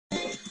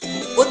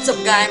What's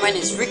up, guys? My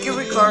name is Ricky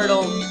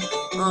Ricardo.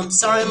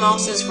 Sorry,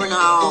 mouses, for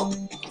not,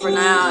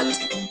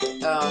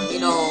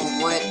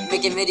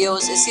 making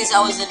videos. It's because I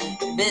was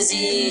in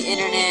busy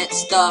internet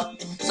stuff.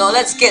 So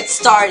let's get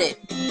started.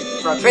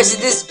 By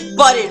pressing this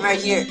button right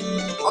here.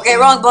 Okay,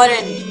 wrong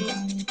button.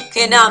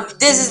 Okay, now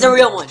this is the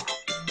real one.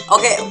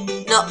 Okay,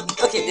 no,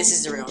 okay, this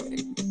is the real one.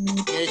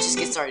 Yeah, let's just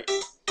get started.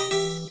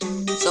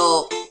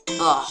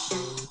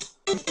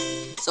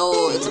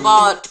 So it's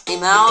about a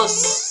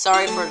mouse.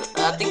 Sorry for,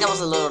 I think that was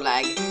a little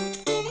lag.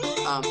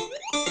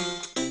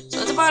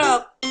 So it's about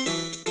a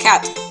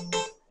cat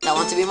that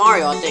wants to be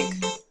Mario, I think.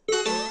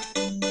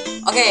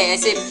 Okay, I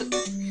say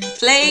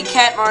play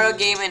cat Mario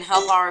game and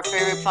help our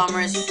favorite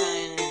plumbers.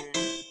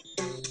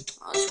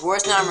 It's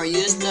worst nightmare.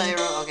 Use the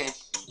arrow. Okay.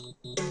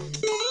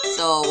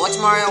 So what's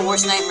Mario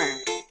worst nightmare?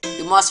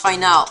 You must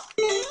find out.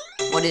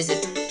 What is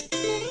it?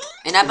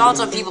 And I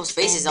bounced on people's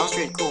faces. That was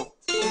pretty cool.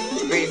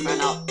 Ready to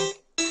find out.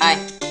 Hi.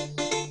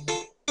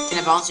 Can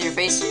I bounce on your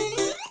face?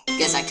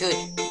 Guess I could.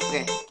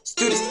 Okay, let's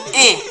do this.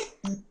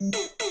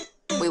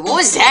 Wait, what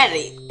was that?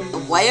 A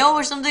whale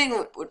or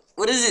something?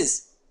 What is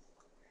this?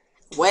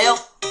 Whale?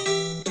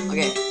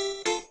 Okay.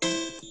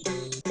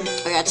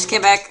 Okay, I just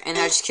came back and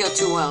I just killed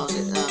two whales.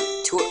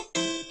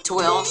 Two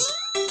whales?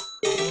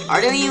 Are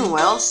they even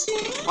whales?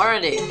 What are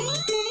they?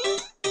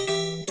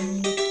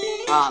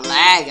 Oh,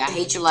 lag. I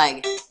hate you,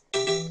 lag.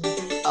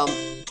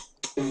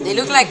 They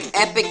look like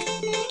epic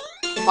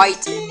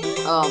white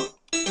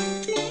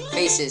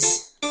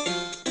faces.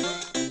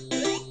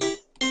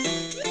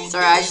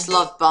 Sorry, I just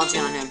love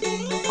bouncing on him.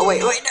 Oh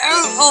wait, no!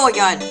 Oh my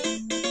god!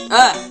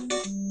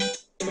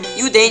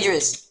 You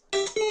dangerous.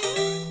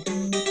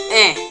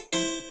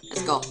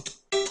 Let's go.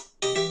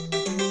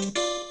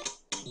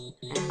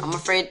 I'm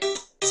afraid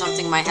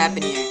something might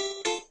happen here.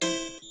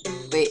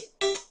 Wait.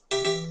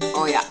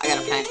 Oh yeah, I got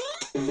a plan.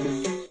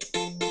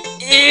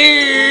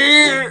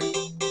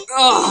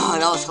 Oh,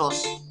 that was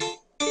close.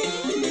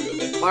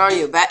 What are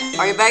you?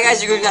 Are you bad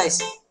guys or good guys?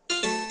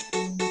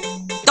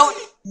 Don't!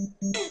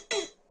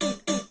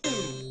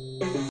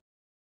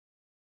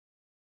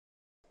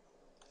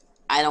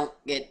 I don't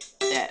get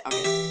that.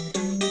 Okay.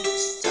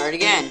 Start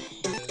again.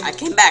 I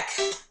came back.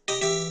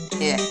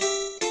 Yeah.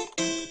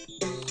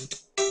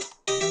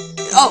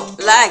 Oh,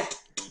 lag!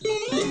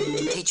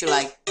 I hate you,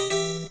 lag.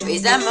 Wait,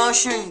 is that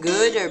motion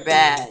good or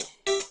bad?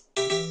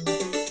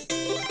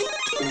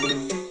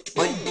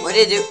 What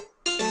did it do?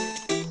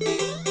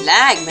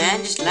 Lag,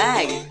 man, just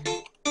lag.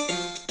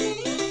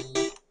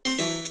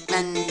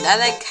 And that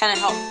like kind of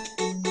helped.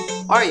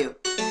 Are you?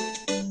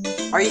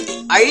 Are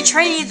you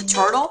trying to eat the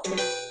turtle?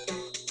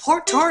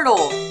 Poor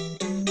turtle.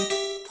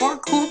 Poor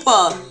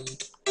Koopa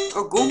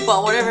or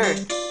Goomba, whatever.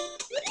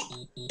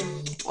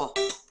 Oh,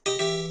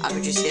 I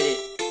could just hit it.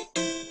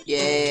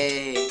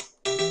 Yay!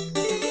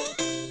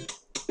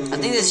 I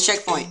think this is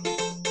checkpoint.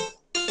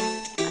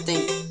 I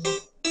think.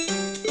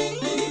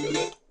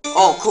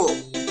 Oh, cool.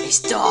 A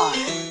star.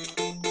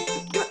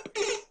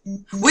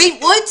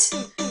 Wait, what?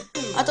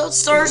 I thought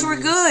stars were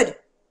good.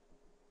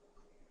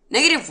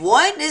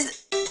 -1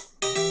 is...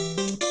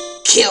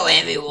 Kill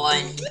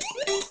everyone.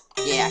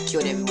 Yeah, I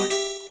killed everyone.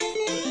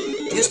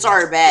 You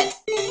started bad.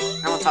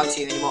 I don't talk to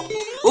you anymore.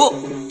 Oh!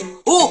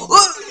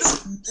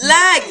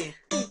 Lag!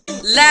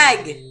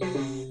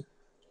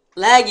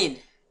 Lagging.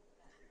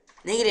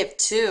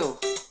 -2.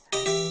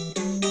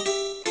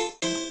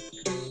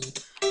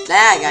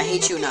 Lag, I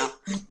hate you now.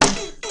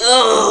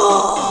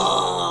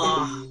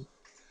 Ugh.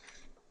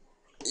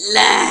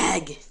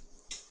 Lag.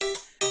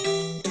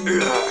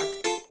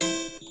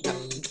 No,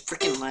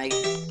 freaking lag.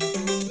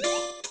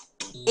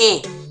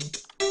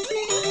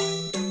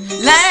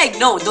 Lag!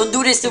 No, don't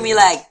do this to me,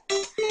 lag.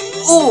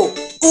 Ooh!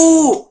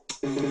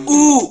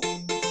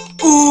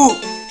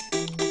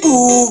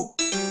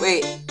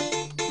 Wait.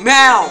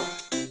 Meow!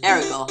 There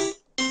we go.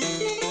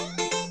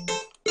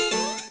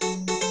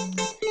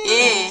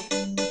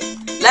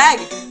 Lag!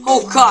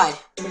 Oh god!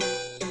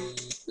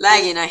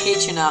 Lagging, I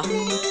hate you now.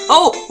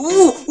 Oh!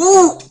 Ooh!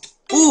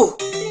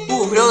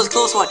 That was a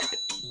close one.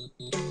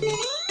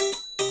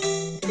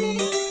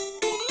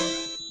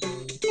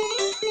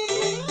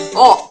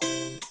 Oh!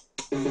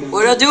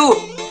 What do I do?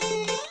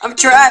 I'm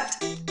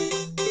trapped!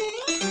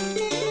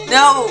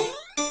 No!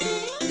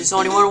 There's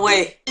only one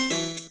way.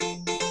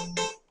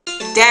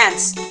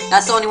 Dance!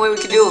 That's the only way we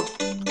can do.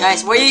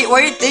 Guys, what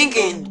are you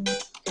thinking?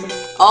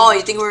 Oh,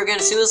 you think we were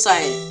gonna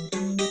suicide?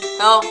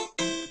 Well,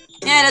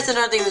 yeah, that's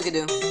another thing we could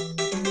do.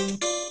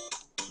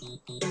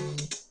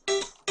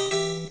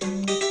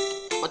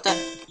 What the?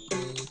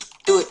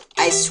 Dude,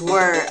 I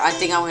swear, I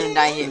think I'm gonna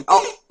die here.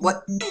 Oh,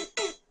 what?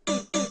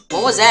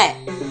 What was that?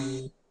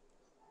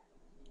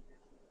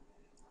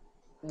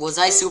 Was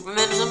I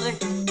Superman or something?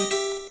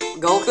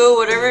 Goku,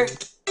 whatever?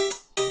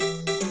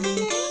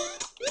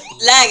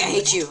 Lag, I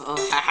hate you. Oh,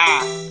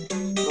 haha.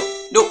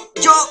 No,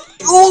 jump!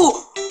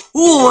 Oh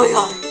my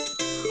god.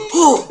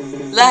 Oh,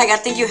 lag, I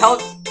think you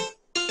helped.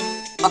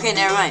 Okay,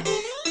 never mind.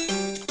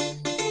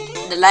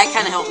 The lag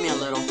kind of helped me a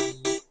little.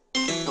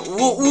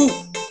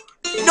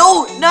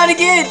 No, not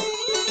again!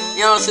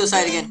 You know,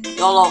 suicide again.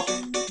 YOLO.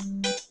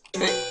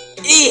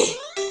 Eh!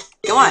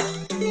 Come on.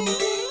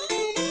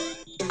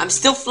 I'm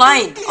still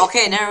flying.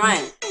 Okay, never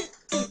mind.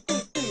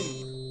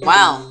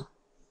 Wow.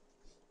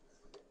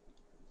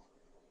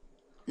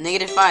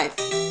 -5.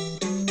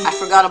 I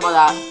forgot about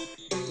that.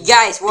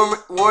 Guys,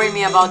 worrying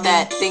me about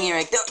that thingy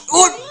right there.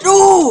 Oh,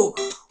 no!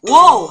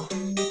 Whoa!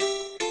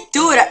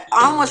 Dude, I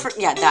almost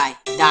yeah, die.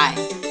 Die.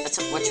 That's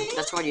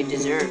what you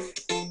deserve.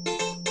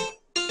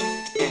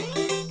 Here.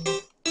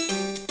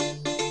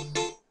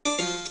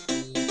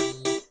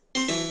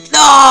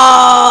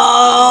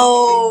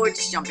 No!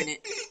 Just jump in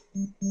it.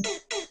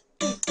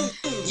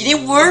 You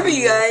didn't worry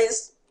me,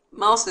 guys.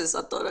 Mouses,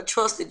 I thought I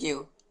trusted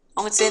you.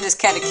 I'm gonna send this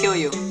cat to kill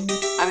you.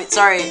 I mean,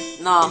 sorry.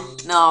 No.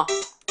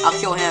 I'll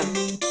kill him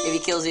if he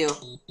kills you.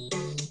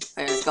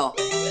 Alright, let's go.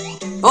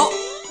 Oh!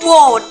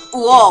 Whoa!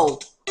 Whoa!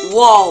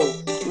 Whoa!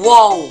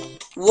 Whoa!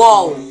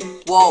 Whoa!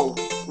 Whoa!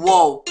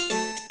 Whoa!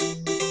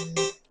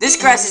 This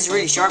grass is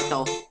really sharp,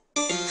 though.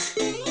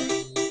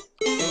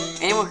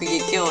 Anyone could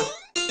get killed.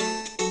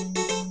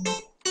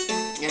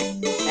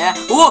 Yeah.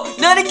 Whoa!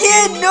 Not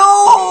again!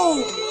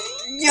 No!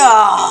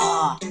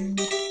 Yeah!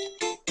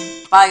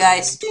 Bye,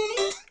 guys.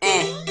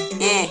 Okay.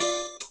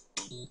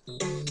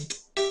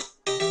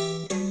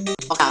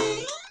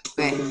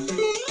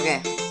 Okay.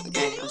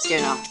 I'm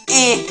scared now.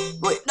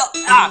 Wait, no!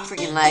 Ah,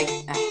 freaking lag.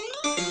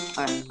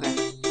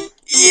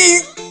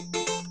 Okay.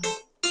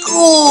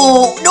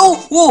 Oh no!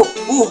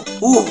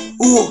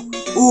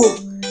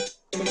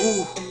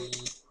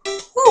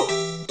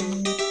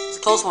 It's a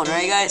close one,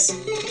 right, guys?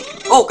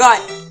 Oh god!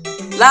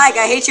 Lag!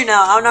 I hate you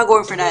now. I'm not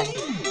going for that.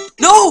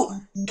 No!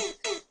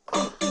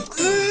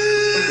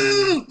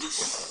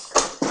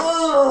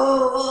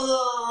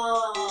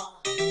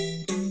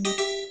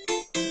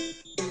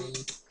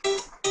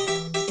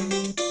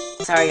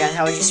 Sorry guys,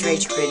 I was just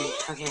rage quitting.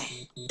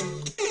 Okay.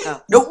 Oh.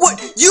 No, what?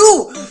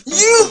 You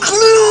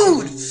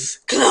Cloud!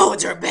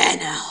 Clouds are bad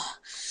now.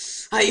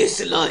 I used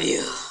to love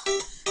you,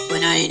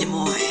 but not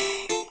anymore.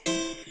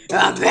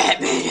 I'm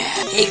Batman.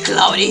 Hey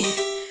Cloudy,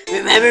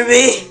 remember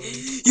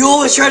me? You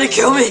always tried to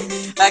kill me.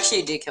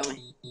 Actually, you did kill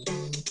me.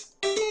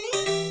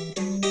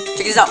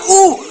 Check this out.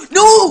 Oh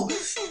no!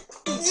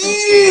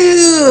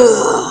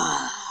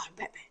 Yeah!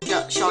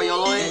 Batman. Show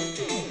YOLO it.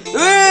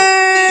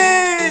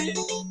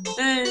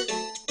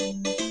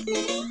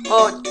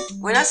 Oh,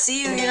 when I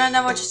see you, you're not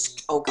that much.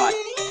 Oh god.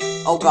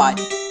 Oh god.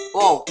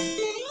 Whoa.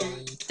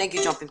 Thank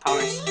you, jumping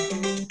powers.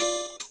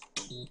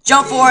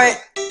 Jump for it.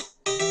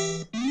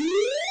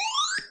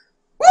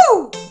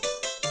 Woo!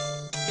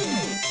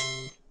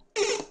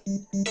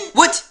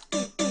 What?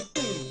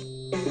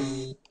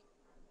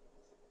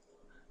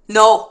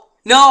 No.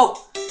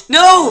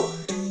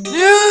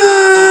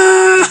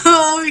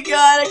 Oh my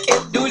god, I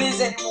can't do this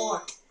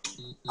anymore.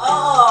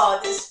 Oh,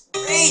 this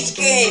rage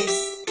games.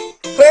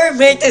 Whoever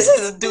made this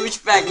is a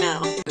douchebag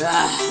now.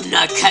 I'm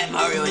not Cat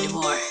Mario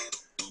anymore.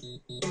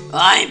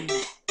 I'm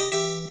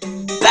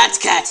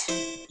BATCAT.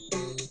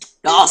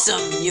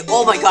 Awesome.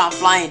 Oh my god, I'm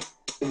flying.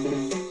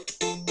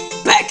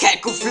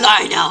 BATCAT could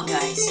fly now,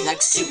 guys.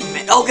 Like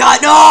Superman. Oh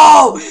god,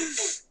 no!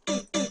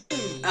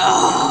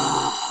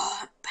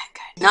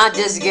 BATCAT. Not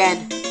this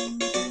again.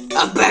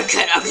 I'm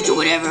BATCAT. I can do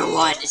whatever I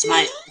want. It's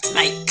my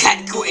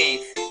cat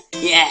grave.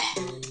 Yeah.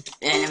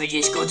 And let me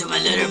just go to my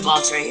litter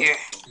box right here.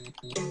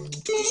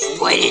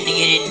 Just waiting to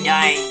get in and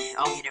dying.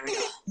 Okay, there we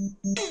go.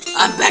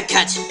 I'm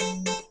BATCAT.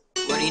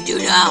 What do you do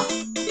now?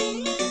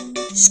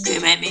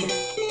 Scream at me.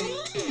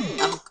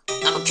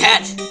 I'm a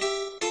cat.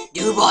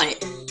 Do about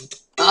it.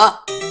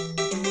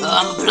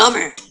 I'm a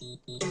plumber.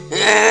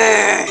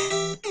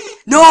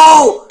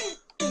 No!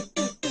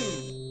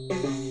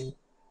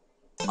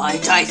 I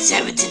died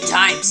 17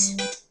 times.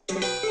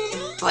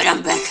 But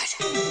I'm BATCAT.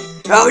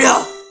 Oh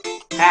no!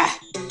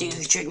 Think you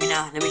can trick me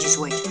now. Let me just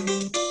wait.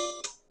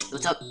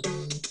 What's up?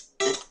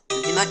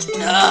 Nothing much?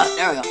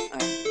 There we go.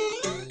 Alright.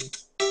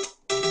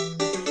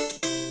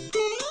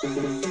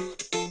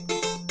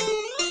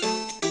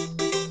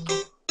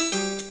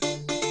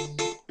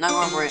 Not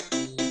going for it.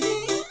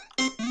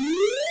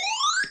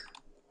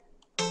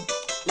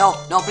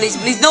 No, please,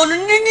 no.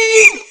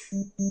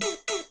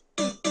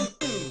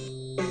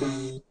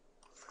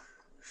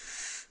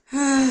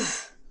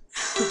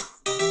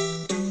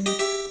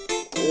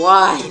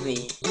 Why me?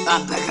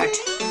 I'm BATCAT.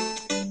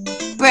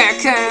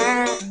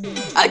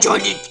 I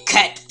joined the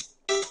cat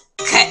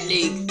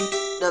league.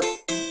 The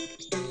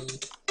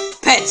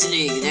pets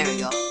league. There we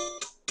go.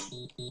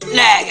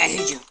 Lag, I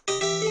hate you.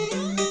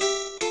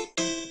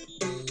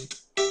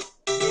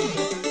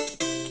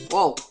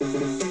 Whoa.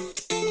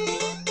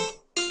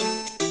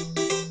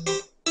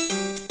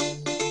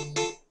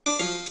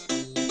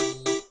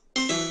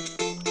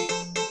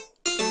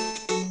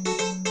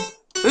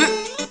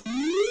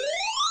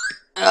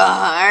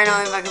 I don't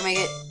know if I can make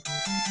it.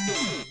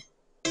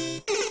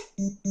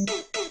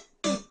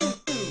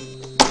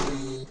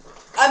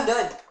 I'm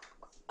done.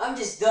 I'm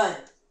just done.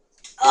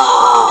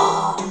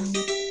 Oh!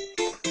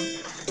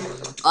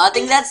 I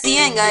think that's the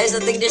end, guys. I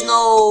think there's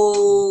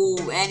no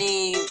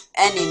any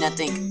ending, I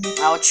think.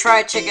 I will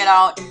try to check it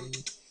out.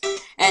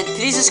 And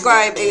please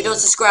subscribe if you don't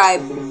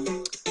subscribe.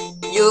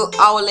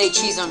 I will lay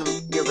cheese on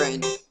your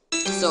brain.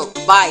 So,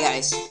 bye,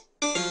 guys.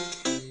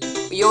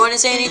 You want to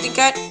say anything,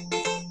 Cat?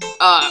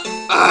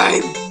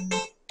 I'm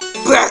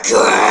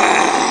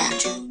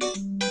BATCAT.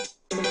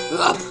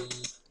 Up,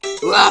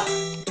 up.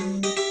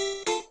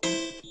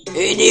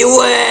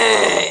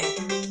 Anyway.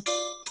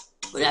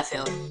 But that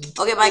failed.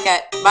 Okay, bye,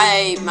 Cat.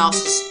 Bye,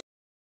 mouses.